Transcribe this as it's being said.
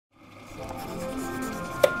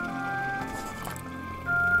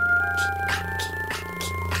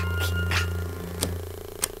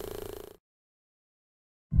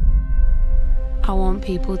I want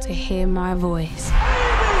people to hear my voice.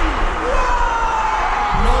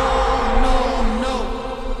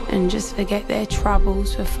 And just forget their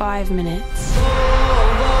troubles for 5 minutes.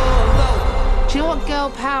 Do you know what girl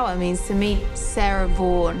power means to me? Sarah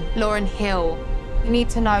Vaughan, Lauryn Hill. You need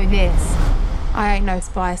to know this. I ain't no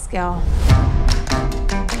Spice Girl.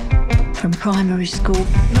 From primary school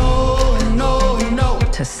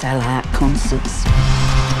to sell-out concerts.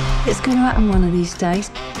 It's going to happen one of these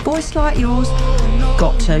days. Voice like yours,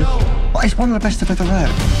 got to. Well, it's one of the best I've ever heard.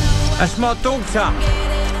 That's my daughter.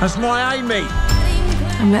 That's my Amy.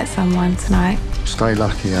 I met someone tonight. Stay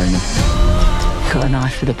lucky, Amy. Got an eye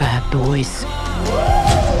for the bad boys.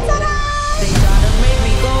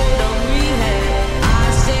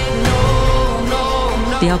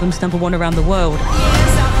 The album's #1 around the world.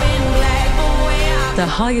 The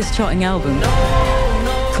highest charting album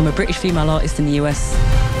from a British female artist in the US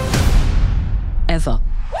ever.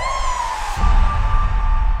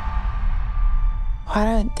 I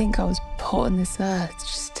don't think I was put on this earth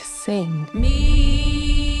just to sing. I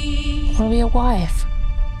want to be a wife.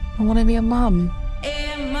 I want to be a mum.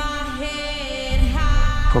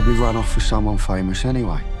 Probably run off with someone famous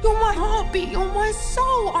anyway. You're my heartbeat. You're my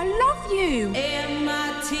soul. I love you.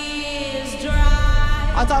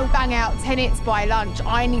 I don't bang out 10 hits by lunch.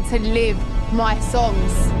 I need to live my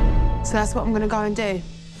songs. So that's what I'm going to go and do.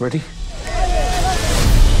 Ready?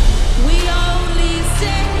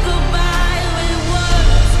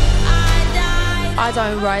 I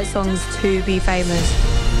don't write songs to be famous.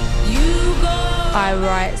 I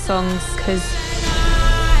write songs because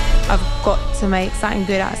I've got to make something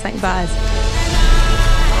good out of something bad.